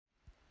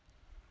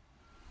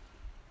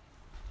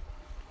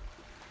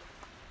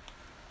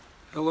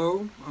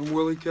Hello, I'm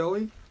Willie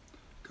Kelly,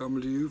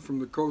 coming to you from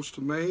the coast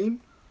of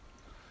Maine.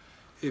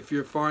 If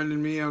you're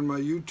finding me on my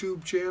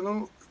YouTube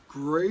channel,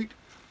 great.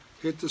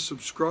 Hit the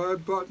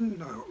subscribe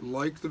button,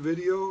 like the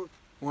video.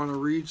 Want to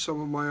read some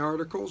of my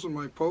articles and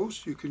my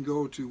posts, you can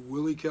go to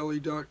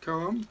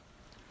willykelly.com.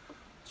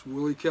 It's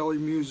Willie Kelly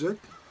Music,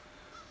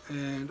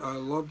 and I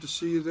love to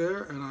see you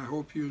there, and I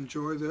hope you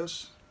enjoy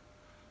this.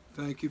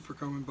 Thank you for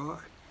coming by.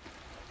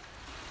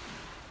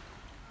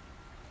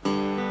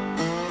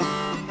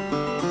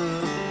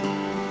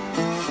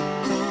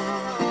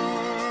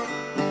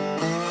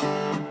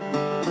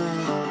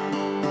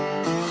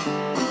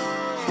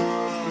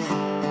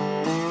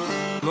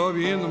 Love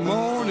you in the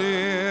morning,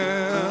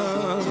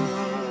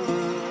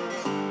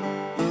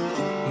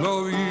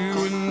 love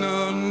you in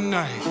the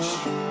night.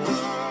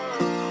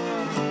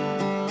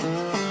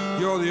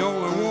 You're the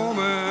only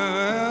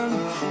woman,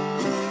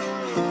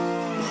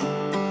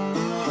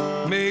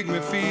 make me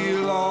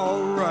feel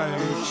alright.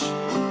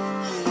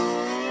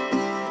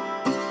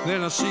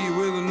 Then I see you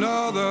with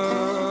another,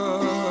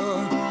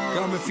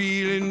 got me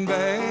feeling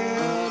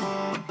bad.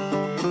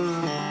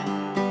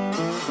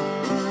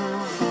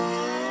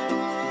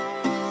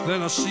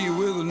 Then I see you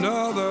with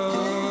another,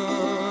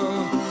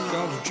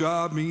 gotta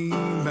drive me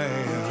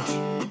mad.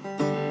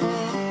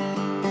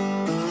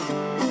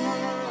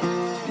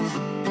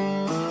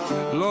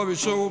 Love you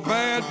so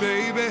bad,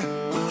 baby,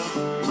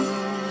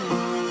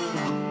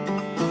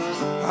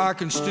 I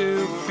can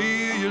still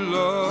feel your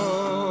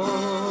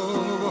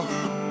love.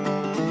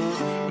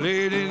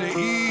 Late in the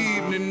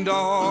evening,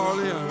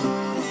 darling,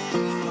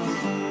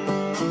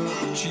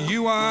 it's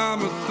you I'm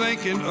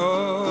thinking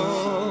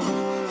of.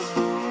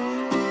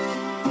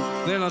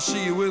 Then I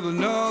see you with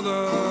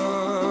another,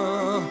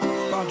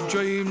 about to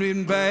drive me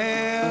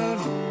bad.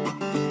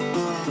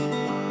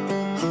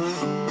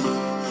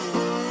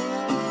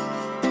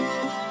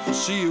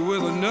 See you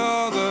with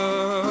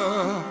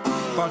another,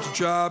 about to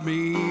drive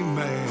me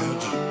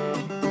mad.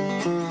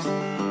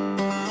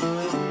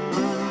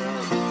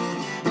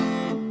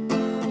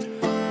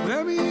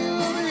 Let me in.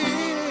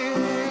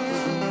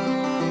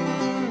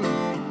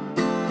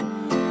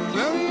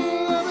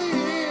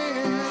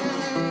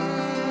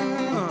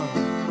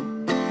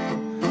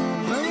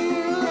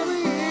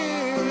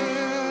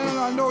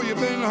 I know you've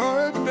been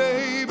hurt,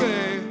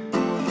 baby.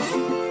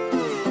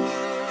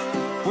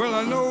 Well,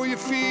 I know you're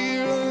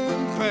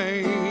feeling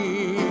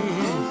pain.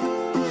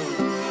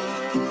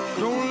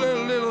 Don't let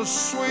a little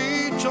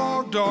sweet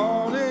talk,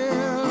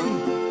 darling,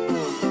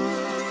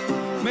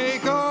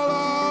 make all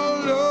our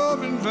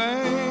love in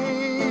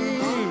vain.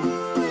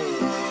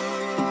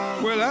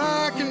 Well,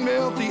 I can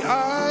melt the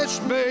ice,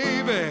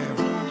 baby,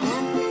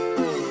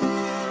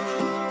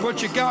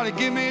 but you gotta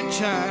give me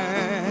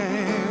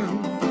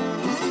time.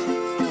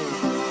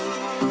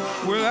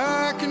 Well,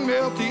 I can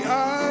melt the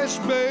ice,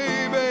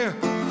 baby,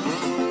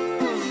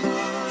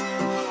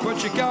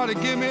 but you gotta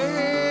give me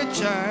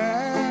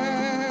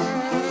time.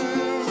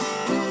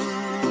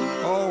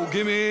 Oh,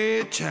 give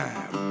me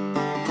time.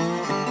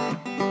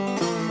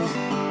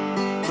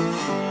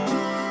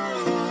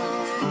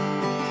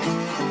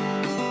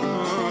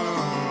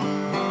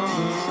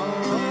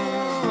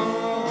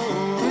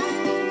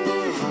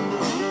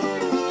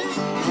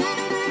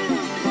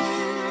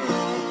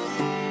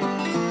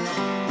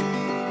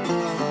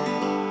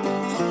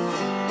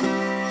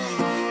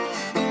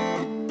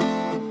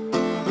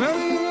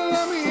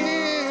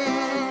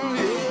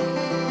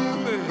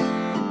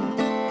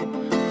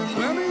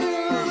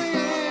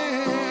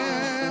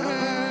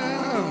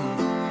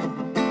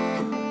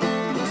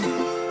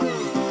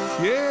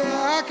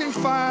 I can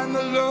find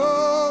the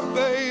love,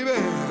 baby,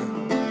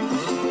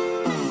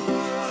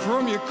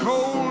 from your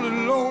cold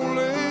and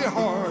lonely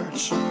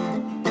heart.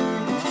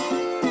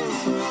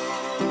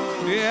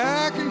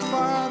 Yeah, I can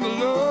find the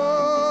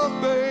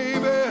love,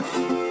 baby,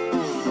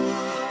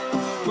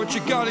 but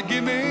you gotta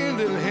give me a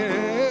little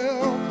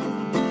help.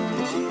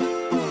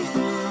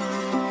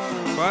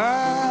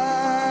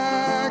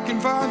 I can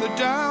find the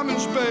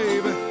diamonds,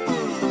 baby,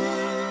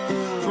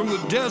 from the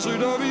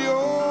desert of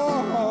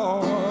your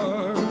heart.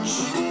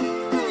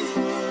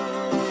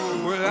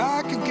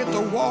 I can get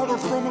the water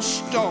from a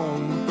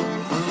stone.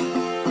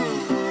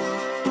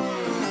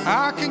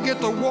 I can get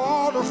the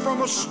water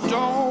from a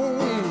stone.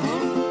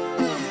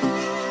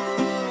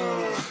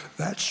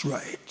 That's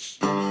right.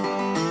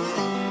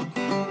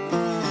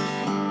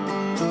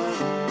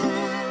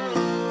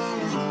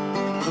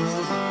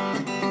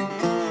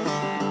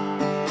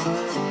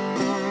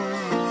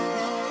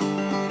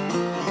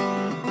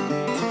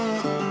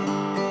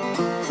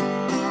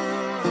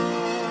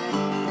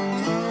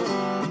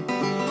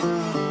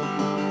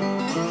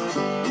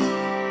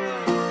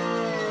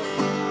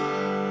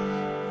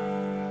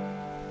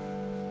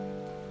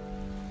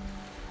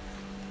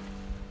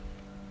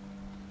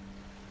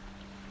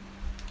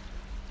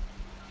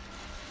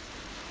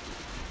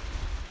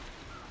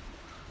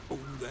 Oh,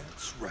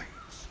 that's right.